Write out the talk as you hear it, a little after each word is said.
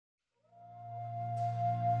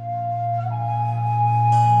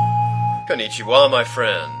Konnichiwa, my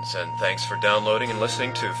friends, and thanks for downloading and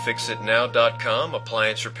listening to FixItNow.com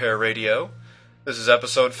Appliance Repair Radio. This is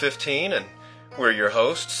episode 15, and we're your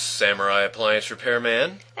hosts, Samurai Appliance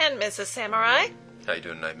Repairman. And Mrs. Samurai. How you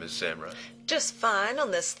doing tonight, Mrs. Samurai? Just fine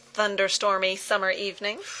on this thunderstormy summer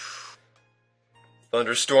evening.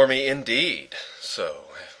 Thunderstormy indeed. So,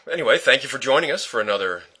 anyway, thank you for joining us for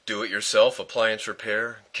another do-it-yourself appliance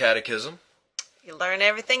repair catechism. You learn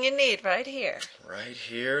everything you need right here. Right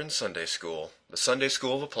here in Sunday School. The Sunday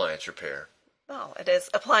School of Appliance Repair. Oh, it is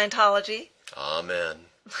appliantology. Amen.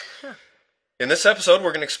 In this episode,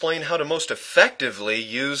 we're going to explain how to most effectively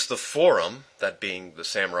use the forum, that being the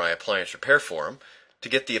Samurai Appliance Repair Forum, to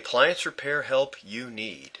get the appliance repair help you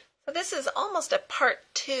need. So this is almost a part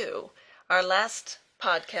 2. Our last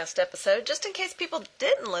podcast episode, just in case people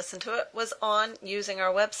didn't listen to it, was on using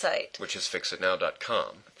our website, which is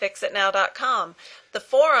fixitnow.com. Fixitnow.com. The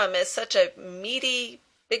forum is such a meaty,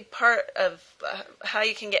 big part of how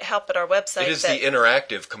you can get help at our website. It is the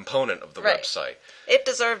interactive component of the website. It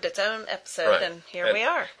deserved its own episode, and here we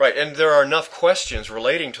are. Right, and there are enough questions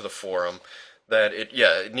relating to the forum that it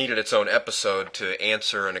needed its own episode to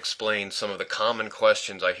answer and explain some of the common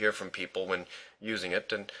questions I hear from people when using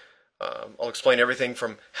it. And I'll explain everything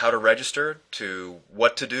from how to register to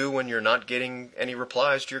what to do when you're not getting any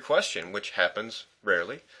replies to your question, which happens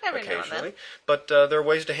rarely, occasionally. But there are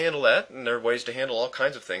ways to handle that, and there are ways to handle all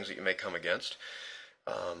kinds of things that you may come against.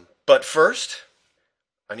 But first,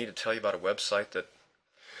 I need to tell you about a website that,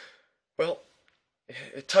 well,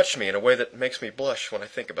 it touched me in a way that makes me blush when I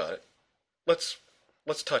think about it. Let's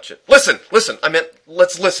touch it. Listen! I meant,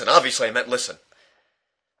 let's listen. Obviously, I meant listen.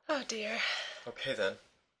 Oh, dear. Okay, then.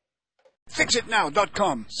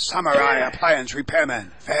 FixItNow.com. Samurai Appliance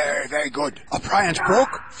Repairman. Very, very good. Appliance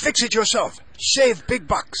broke? Fix it yourself. Save big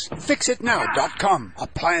bucks. FixItNow.com.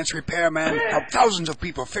 Appliance Repairman help thousands of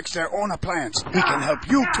people fix their own appliance. He can help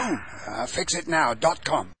you too.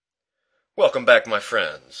 FixItNow.com. Welcome back, my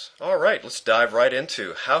friends. All right, let's dive right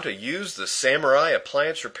into how to use the Samurai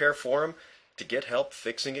Appliance Repair Forum to get help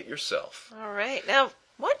fixing it yourself. All right. Now,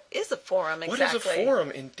 what is a forum exactly? What is a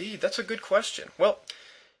forum, indeed? That's a good question. Well,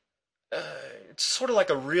 it's sort of like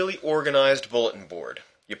a really organized bulletin board.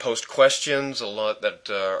 You post questions a lot that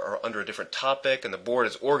are under a different topic, and the board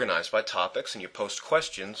is organized by topics, and you post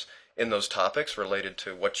questions in those topics related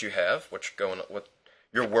to what you have, what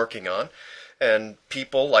you're working on, and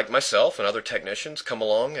people like myself and other technicians come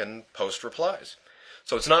along and post replies.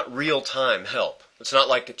 So it's not real-time help. It's not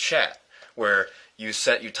like a chat where you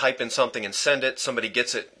type in something and send it, somebody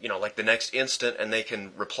gets it, like the next instant, and they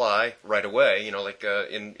can reply right away, like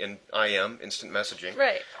in IM, instant messaging.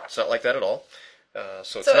 Right. It's not like that at all.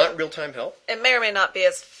 So it's not real-time help. It may or may not be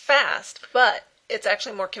as fast, but it's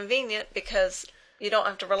actually more convenient because you don't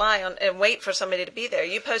have to rely on and wait for somebody to be there.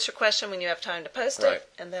 You post your question when you have time to post it,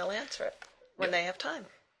 and they'll answer it when they have time.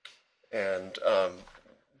 And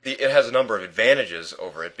it has a number of advantages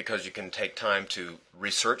over it because you can take time to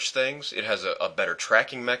research things. It has a better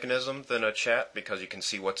tracking mechanism than a chat because you can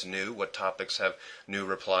see what's new, what topics have new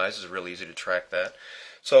replies. It's really easy to track that.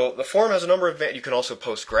 So the forum has a number of you can also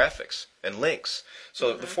post graphics and links.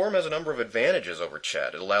 So the forum has a number of advantages over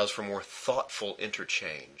chat. It allows for more thoughtful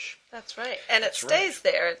interchange. That's right, and it stays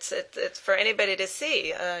there. It's for anybody to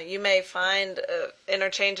see. You may find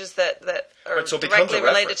interchanges that are directly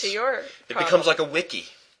related to your problem. It becomes like a wiki.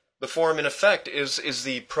 The forum, in effect, is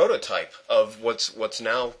the prototype of what's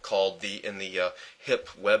now called in the hip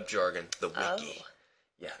web jargon, the wiki. Oh.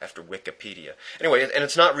 Yeah, after Wikipedia. Anyway, and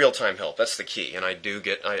it's not real-time help. That's the key. And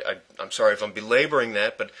I'm sorry if I'm belaboring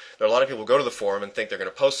that, but there are a lot of people who go to the forum and think they're going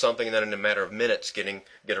to post something and then in a matter of minutes get a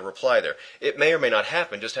reply there. It may or may not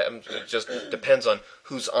happen. It just depends on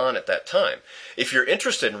who's on at that time. If you're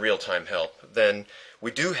interested in real-time help, then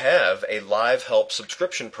we do have a live help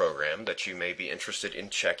subscription program that you may be interested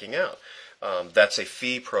in checking out. That's a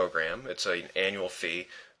fee program. It's an annual fee.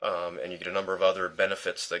 And you get a number of other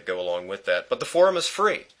benefits that go along with that. But the forum is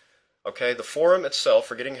free. Okay, the forum itself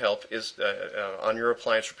for getting help is on your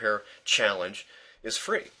appliance repair challenge is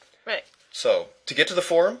free. Right. So to get to the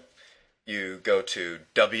forum, you go to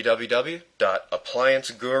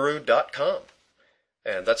www.applianceguru.com,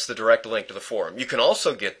 and that's the direct link to the forum. You can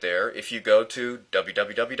also get there if you go to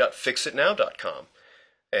www.fixitnow.com.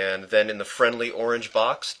 And then in the friendly orange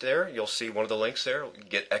box there, you'll see one of the links there.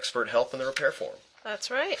 Get expert help in the repair forum.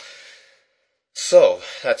 That's right. So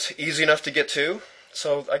that's easy enough to get to.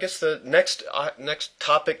 So I guess the next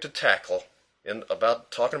topic to tackle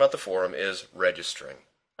talking about the forum is registering.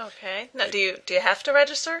 Okay. Now, do you have to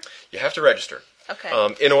register? You have to register.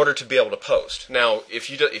 Okay. In order to be able to post. Now, if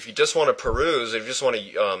you just want to peruse, if you just want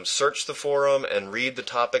to search the forum and read the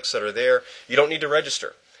topics that are there, you don't need to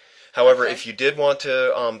register. However, Okay. if you did want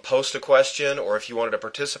to post a question, or if you wanted to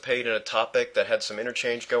participate in a topic that had some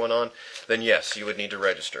interchange going on, then yes, you would need to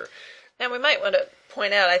register. And we might want to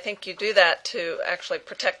point out, I think you do that to actually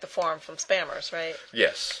protect the forum from spammers, right?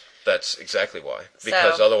 Yes, that's exactly why.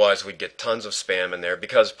 Because otherwise we'd get tons of spam in there.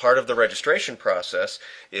 Because part of the registration process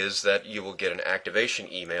is that you will get an activation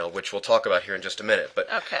email, which we'll talk about here in just a minute. But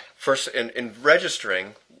Okay. first, in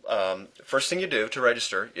registering, first thing you do to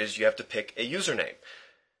register is you have to pick a username.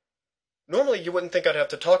 Normally, you wouldn't think I'd have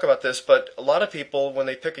to talk about this, but a lot of people, when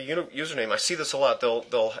they pick a username, I see this a lot.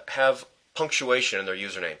 They'll have punctuation in their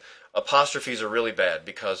username. Apostrophes are really bad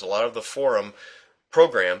because a lot of the forum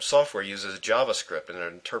program software uses JavaScript and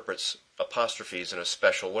it interprets apostrophes in a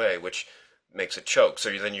special way, which makes it choke. So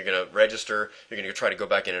then you're going to register, you're going to try to go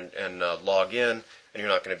back in and log in, and you're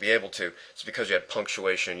not going to be able to. It's because you had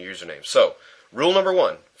punctuation in your username. So, rule number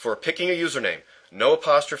 1 for picking a username: no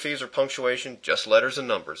apostrophes or punctuation, just letters and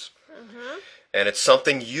numbers. Mm-hmm. And it's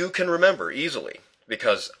something you can remember easily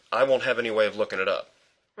because I won't have any way of looking it up.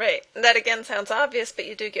 Right. That again sounds obvious, but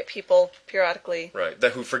you do get people periodically. Right,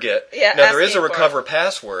 that who forget. Yeah, now, there is a asking for recover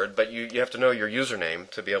password, but you have to know your username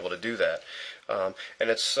to be able to do that. And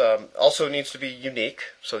it's also needs to be unique,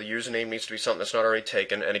 so the username needs to be something that's not already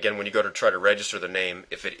taken. And again, when you go to try to register the name,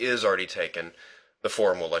 if it is already taken, the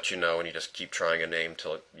forum will let you know, and you just keep trying a name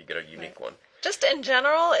till you get a unique one. Just in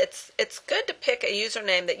general, it's good to pick a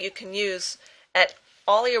username that you can use at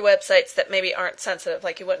all your websites that maybe aren't sensitive.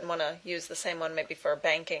 Like you wouldn't want to use the same one maybe for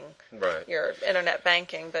banking, Right. your internet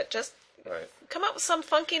banking, but just Right. come up with some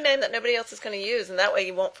funky name that nobody else is going to use, and that way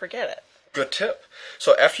you won't forget it. Good tip.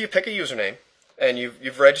 So after you pick a username, and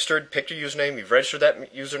you've registered, picked your username, you've registered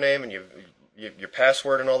that username, and your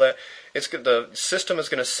password and all that, the system is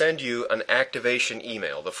going to send you an activation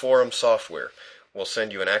email. The forum software will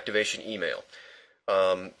send you an activation email.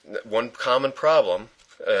 One common problem,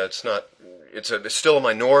 it's still a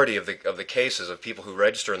minority of the cases of people who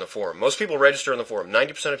register in the forum. Most people register in the forum.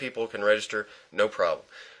 90% of people can register, no problem.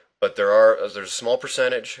 But there's a small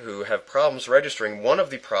percentage who have problems registering. One of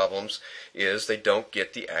the problems is they don't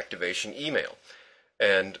get the activation email.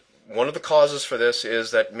 And one of the causes for this is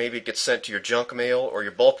that maybe it gets sent to your junk mail or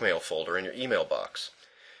your bulk mail folder in your email box.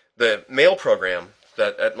 The mail program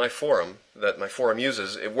that my forum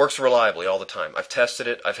uses, it works reliably all the time. I've tested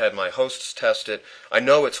it. I've had my hosts test it. I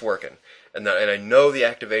know it's working. And I know the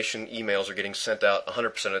activation emails are getting sent out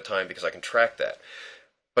 100% of the time because I can track that.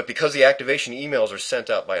 But because the activation emails are sent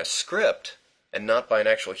out by a script and not by an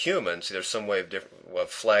actual human, see, there's some way of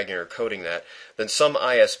flagging or coding that, then some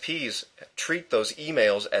ISPs treat those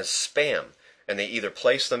emails as spam, and they either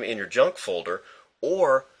place them in your junk folder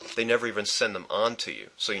or they never even send them on to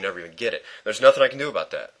you, so you never even get it. There's nothing I can do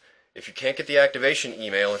about that. If you can't get the activation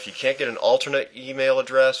email, if you can't get an alternate email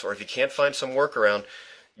address, or if you can't find some workaround,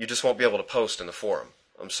 you just won't be able to post in the forum.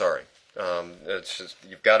 I'm sorry. It's just,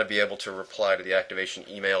 you've got to be able to reply to the activation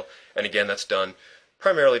email, and again, that's done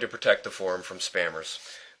primarily to protect the forum from spammers.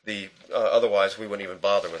 Otherwise, we wouldn't even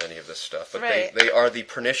bother with any of this stuff. But right. they are the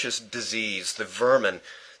pernicious disease, the vermin,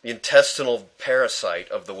 the intestinal parasite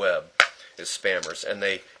of the web is spammers, and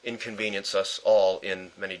they inconvenience us all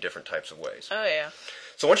in many different types of ways. Oh, yeah.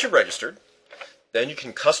 So once you're registered, then you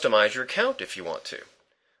can customize your account if you want to.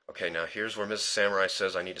 Okay, now here's where Mrs. Samurai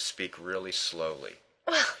says I need to speak really slowly.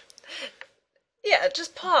 Yeah,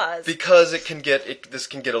 just pause. Because this can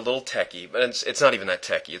get a little techy, but it's not even that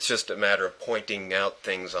techy. It's just a matter of pointing out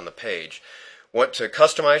things on the page. Want to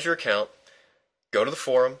customize your account, go to the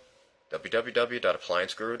forum,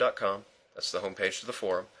 www.applianceguru.com. That's the homepage of the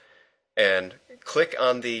forum. And click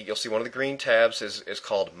on you'll see one of the green tabs is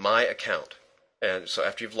called My Account. And so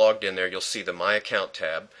after you've logged in there, you'll see the My Account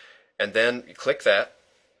tab. And then you click that.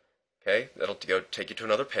 Okay, that'll take you to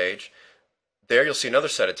another page. There you'll see another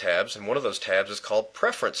set of tabs, and one of those tabs is called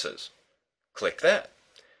Preferences. Click that.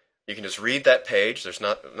 You can just read that page. There's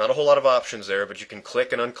not a whole lot of options there, but you can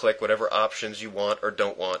click and unclick whatever options you want or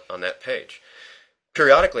don't want on that page.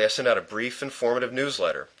 Periodically, I send out a brief, informative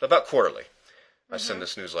newsletter, about quarterly. I send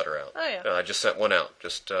this newsletter out. Oh, yeah. I just sent one out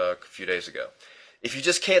just a few days ago. If you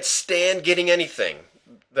just can't stand getting anything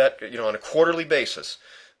on a quarterly basis,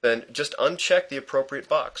 then just uncheck the appropriate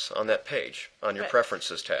box on that page on your Right.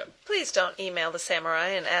 Preferences tab. Please don't email the samurai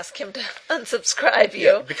and ask him to unsubscribe you.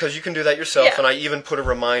 Yeah, because you can do that yourself, Yeah. and I even put a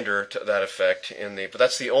reminder to that effect but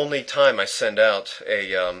that's the only time I send out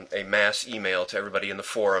a mass email to everybody in the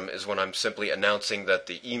forum is when I'm simply announcing that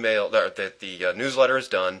the newsletter is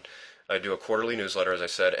done. I do a quarterly newsletter, as I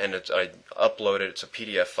said, and I upload it. It's a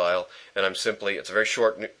PDF file, and it's a very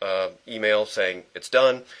short email saying it's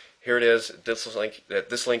done. Here it is. This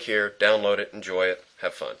link here. Download it. Enjoy it.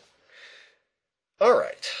 Have fun. All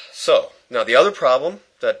right. So now the other problem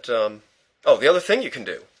that the other thing you can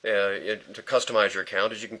do to customize your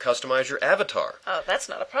account is you can customize your avatar. Oh, that's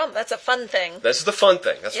not a problem. That's a fun thing. This is the fun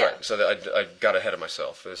thing. That's Yeah. right. So I got ahead of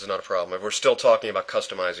myself. This is not a problem. We're still talking about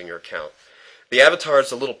customizing your account. The avatar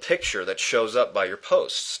is a little picture that shows up by your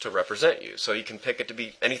posts to represent you. So you can pick it to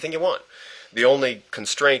be anything you want. The only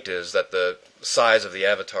constraint is that the size of the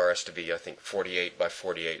avatar has to be, I think, 48 by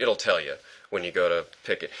 48. It'll tell you when you go to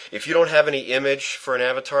pick it. If you don't have any image for an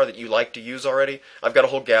avatar that you like to use already, I've got a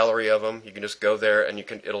whole gallery of them. You can just go there and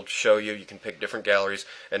it'll show you. You can pick different galleries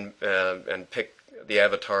and pick the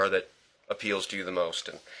avatar that appeals to you the most.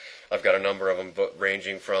 And I've got a number of them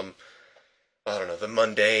ranging from, I don't know, the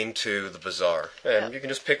mundane to the bizarre. And you can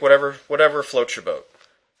just pick whatever floats your boat.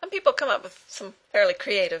 Some people come up with some fairly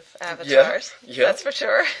creative avatars. Yeah. That's for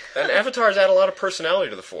sure. And avatars add a lot of personality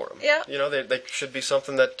to the forum. Yeah. You know, they should be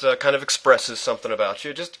something that kind of expresses something about you.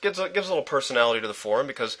 It just gives a little personality to the forum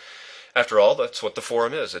because, after all, that's what the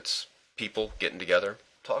forum is. It's people getting together,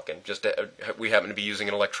 talking. Just we happen to be using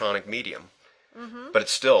an electronic medium, but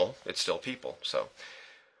it's still people. So,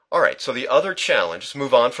 all right. So the other challenge. Let's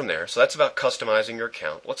move on from there. So that's about customizing your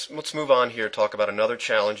account. Let's move on here. Talk about another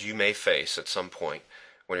challenge you may face at some point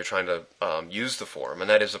when you're trying to use the forum, and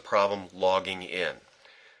that is a problem logging in.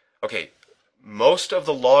 Okay, most of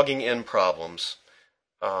the logging in problems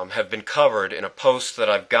have been covered in a post that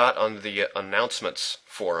I've got on the announcements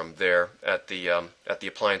forum there at the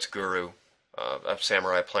Appliance Guru,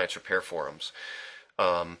 Samurai Appliance Repair forums.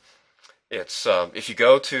 If you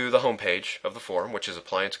go to the homepage of the forum, which is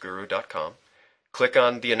applianceguru.com, click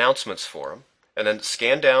on the announcements forum, and then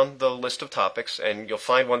scan down the list of topics, and you'll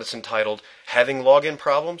find one that's entitled "Having Login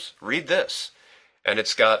Problems? Read this." And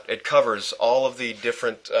it covers all of the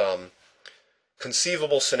different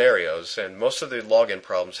conceivable scenarios, and most of the login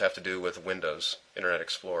problems have to do with Windows, Internet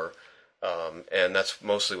Explorer, and that's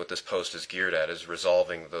mostly what this post is geared at, is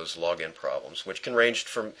resolving those login problems, which can range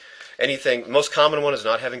from anything. The most common one is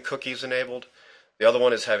not having cookies enabled. The other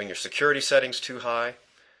one is having your security settings too high.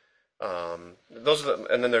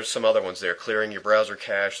 And then there's some other ones there, clearing your browser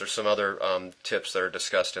cache. There's some other tips that are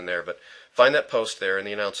discussed in there, but find that post there in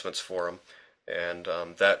the announcements forum, and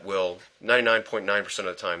that will 99.9% of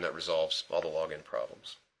the time that resolves all the login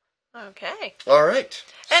problems. Okay. All right.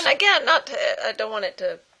 And again, I don't want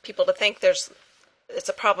people to think it's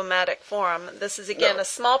a problematic forum. This is, again, a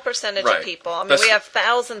small percentage of people. I mean, we have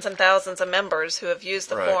thousands and thousands of members who have used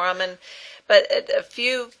the forum, but a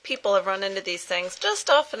few people have run into these things just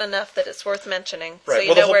often enough that it's worth mentioning, so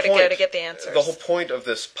you know where to go to get the answers. The whole point of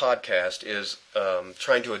this podcast is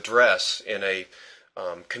trying to address in a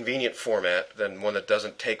convenient format, than one that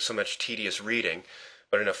doesn't take so much tedious reading,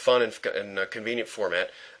 but in a fun and convenient format,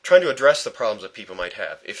 trying to address the problems that people might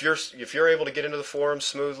have. If you're able to get into the forum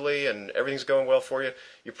smoothly and everything's going well for you,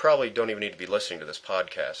 you probably don't even need to be listening to this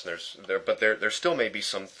podcast. But there still may be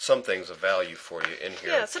some things of value for you in here.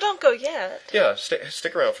 Yeah, so don't go yet. Yeah,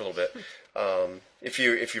 stick around for a little bit. If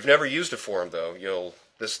you've never used a forum though,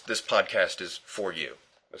 this podcast is for you.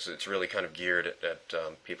 It's really kind of geared at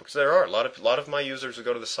people, because there are a lot of my users who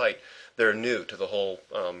go to the site. They're new to the whole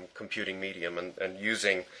computing medium and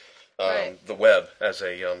using the web as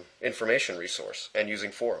a information resource and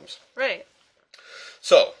using forums. Right.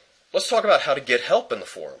 So let's talk about how to get help in the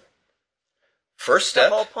forum. First step.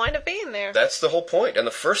 The whole point of being there. That's the whole point. And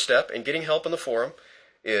the first step in getting help in the forum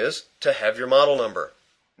is to have your model number.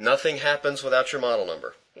 Nothing happens without your model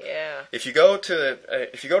number. Yeah. If you go to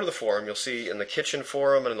the forum, you'll see in the kitchen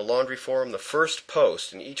forum and in the laundry forum, the first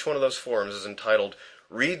post in each one of those forums is entitled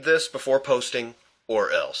 "Read this before posting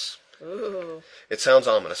or else." Ooh. It sounds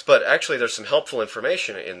ominous, but actually there's some helpful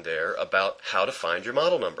information in there about how to find your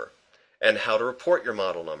model number and how to report your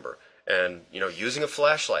model number, and using a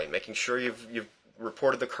flashlight, making sure you've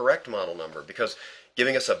reported the correct model number, because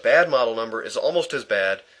giving us a bad model number is almost as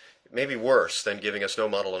bad, maybe worse, than giving us no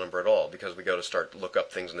model number at all, because we go to start to look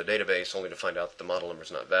up things in the database only to find out that the model number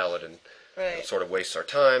is not valid, and it sort of wastes our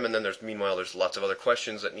time. And then meanwhile there's lots of other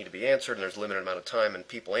questions that need to be answered, and there's a limited amount of time and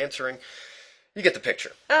people answering. You get the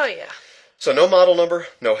picture. Oh yeah. So no model number,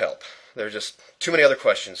 no help. There's just too many other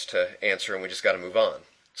questions to answer, and we just got to move on.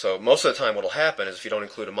 So most of the time what will happen is if you don't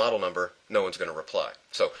include a model number, no one's going to reply.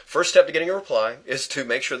 So first step to getting a reply is to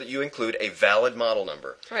make sure that you include a valid model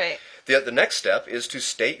number. Right. The next step is to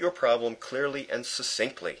state your problem clearly and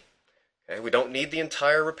succinctly. Okay? We don't need the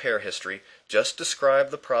entire repair history. Just describe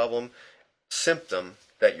the problem symptom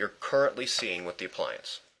that you're currently seeing with the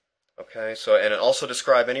appliance. Okay, so and also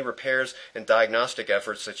describe any repairs and diagnostic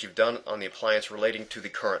efforts that you've done on the appliance relating to the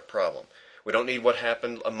current problem. We don't need what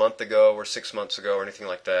happened a month ago or 6 months ago or anything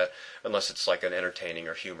like that, unless it's like an entertaining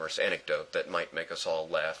or humorous anecdote that might make us all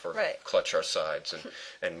laugh or clutch our sides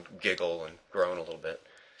and giggle and groan a little bit.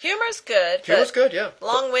 Humor's good. Humor's good, yeah.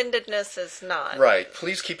 Long-windedness is not. Right.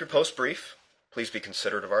 Please keep your post brief. Please be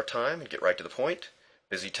considerate of our time and get right to the point.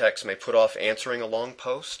 Busy techs may put off answering a long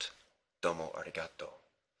post. Domo arigato.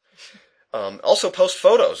 Also post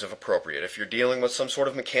photos if appropriate. If you're dealing with some sort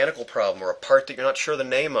of mechanical problem or a part that you're not sure the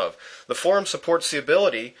name of, the forum supports the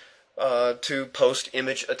ability to post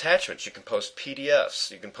image attachments. You can post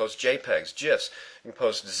PDFs, you can post JPEGs, GIFs, you can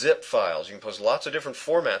post zip files, you can post lots of different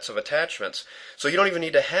formats of attachments. So you don't even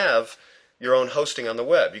need to have your own hosting on the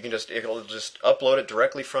web. You can it'll just upload it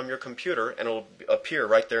directly from your computer and it'll appear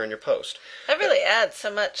right there in your post. That really adds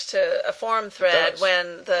so much to a forum thread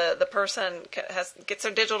when the person gets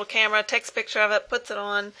their digital camera, takes a picture of it, puts it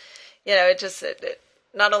on. You know, it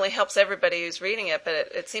not only helps everybody who's reading it, but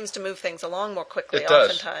it seems to move things along more quickly. It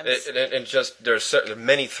does. Oftentimes. And just there's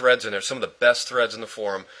many threads in there. Some of the best threads in the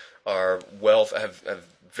forum are have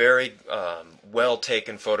very well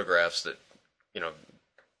taken photographs that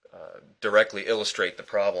directly illustrate the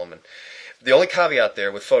problem. And the only caveat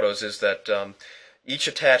there with photos is that each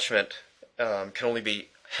attachment can only be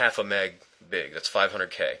half a meg big. That's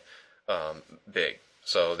 500K big.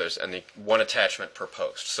 So there's one attachment per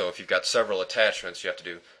post. So if you've got several attachments, you have to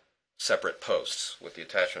do separate posts with the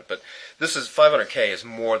attachment. But 500K is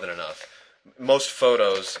more than enough. Most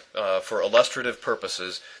photos, for illustrative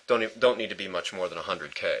purposes, don't need to be much more than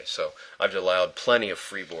 100K. So I've allowed plenty of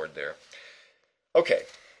freeboard there. Okay.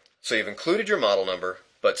 So you've included your model number,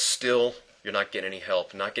 but still you're not getting any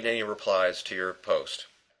help, not getting any replies to your post.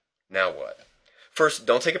 Now what? First,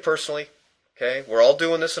 don't take it personally. Okay? We're all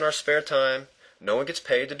doing this in our spare time. No one gets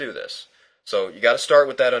paid to do this. So you got to start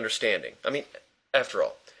with that understanding. I mean, after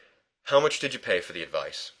all, how much did you pay for the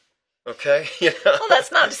advice? Okay? Well,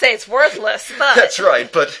 that's not to say it's worthless, but that's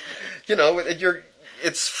right. But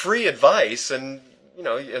it's free advice, and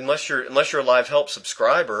unless you're a Live Help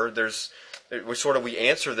subscriber, we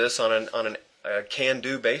answer this on a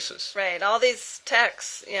can-do basis. Right. All these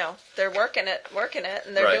techs, they're working it,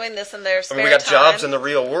 and they're doing this in their spare time. We got jobs in the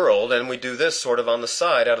real world, and we do this sort of on the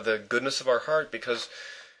side out of the goodness of our heart because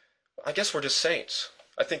I guess we're just saints.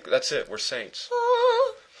 I think that's it. We're saints.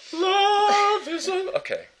 Love is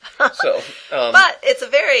okay. So, but it's a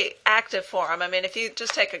very active forum. I mean, if you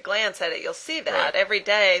just take a glance at it, you'll see that every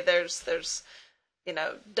day there's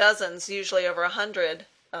dozens, usually over 100.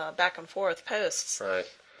 Back and forth posts. Right.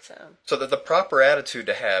 So the proper attitude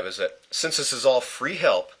to have is that since this is all free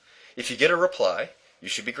help, if you get a reply, you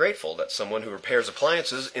should be grateful that someone who repairs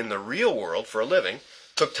appliances in the real world for a living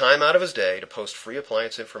took time out of his day to post free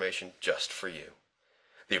appliance information just for you.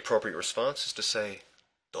 The appropriate response is to say,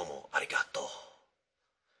 Domo arigato.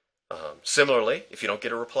 Similarly, if you don't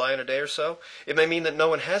get a reply in a day or so, it may mean that no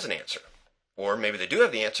one has an answer. Or maybe they do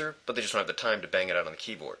have the answer, but they just don't have the time to bang it out on the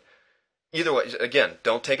keyboard. Either way, again,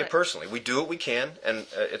 don't take it personally. We do what we can, and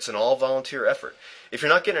it's an all-volunteer effort. If you're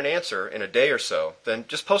not getting an answer in a day or so, then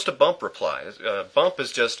just post a bump reply. Bump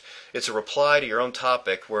is it's a reply to your own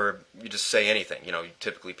topic where you just say anything.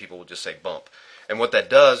 Typically people will just say bump. And what that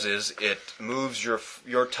does is it moves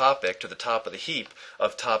your topic to the top of the heap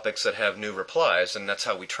of topics that have new replies, and that's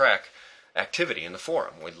how we track activity in the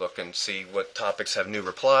forum. We look and see what topics have new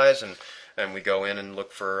replies, and we go in and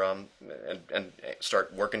look for and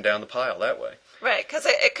start working down the pile that way. Right, because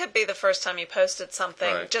it could be the first time you posted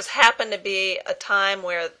something. Right. Just happened to be a time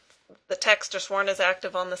where the techs just weren't as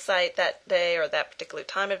active on the site that day or that particular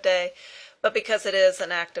time of day. But because it is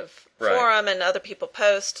an active forum and other people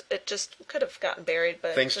post, it just could have gotten buried.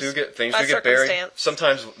 But things do get buried.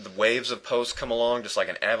 Sometimes the waves of posts come along, just like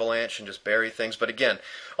an avalanche, and just bury things. But again,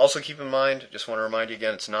 also keep in mind, just want to remind you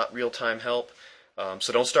again, it's not real-time help.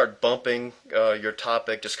 So don't start bumping your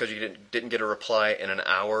topic just because you didn't get a reply in an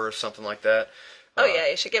hour or something like that.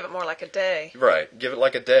 You should give it more like a day. Right, give it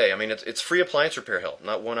like a day. I mean, it's free appliance repair help,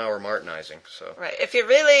 not 1 hour Martinizing. So right, if you're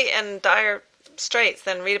really in dire straits,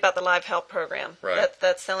 then read about the Live Help program. Right.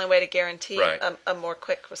 That's the only way to guarantee a more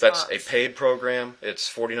quick response. That's a paid program.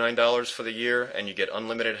 It's $49 for the year, and you get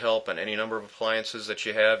unlimited help on any number of appliances that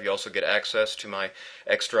you have. You also get access to my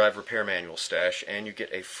X-Drive repair manual stash, and you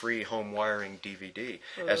get a free home wiring DVD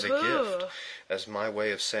as a gift, as my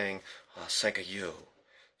way of saying, thank you.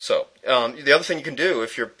 So the other thing you can do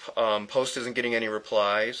if your post isn't getting any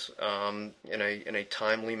replies in a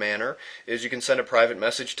timely manner is you can send a private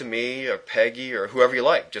message to me or Peggy or whoever you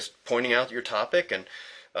like, just pointing out your topic and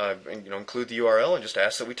include the URL and just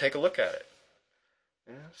ask that we take a look at it.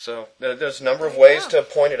 So there's a number of ways to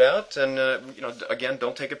point it out, and again,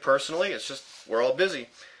 don't take it personally. It's just we're all busy,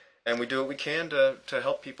 and we do what we can to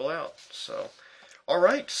help people out. So, all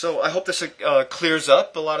right. So I hope this clears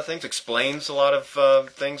up a lot of things, explains a lot of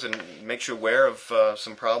things, and makes you aware of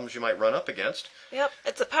some problems you might run up against. Yep,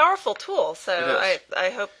 it's a powerful tool. So I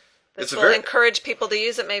hope this will encourage people to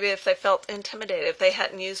use it. Maybe if they felt intimidated, if they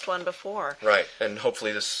hadn't used one before. Right, and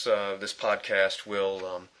hopefully this podcast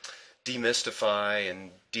will demystify and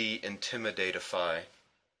de-intimidatify.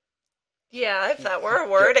 Yeah, if that were a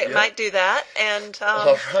word, it might do that. And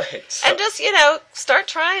all right. So, and just start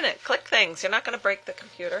trying it. Click things. You're not going to break the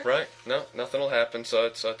computer. Right. No, nothing will happen. So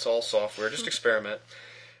it's all software. Just experiment.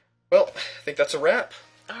 Well, I think that's a wrap.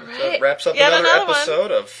 All right. That wraps up another episode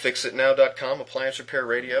of FixItNow.com Appliance Repair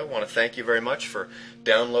Radio. I want to thank you very much for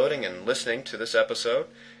downloading and listening to this episode.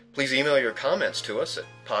 Please email your comments to us at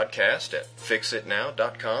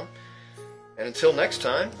podcast@FixItNow.com. And until next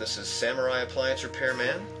time, this is Samurai Appliance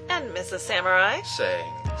Repairman and Mrs. Samurai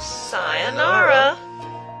saying sayonara.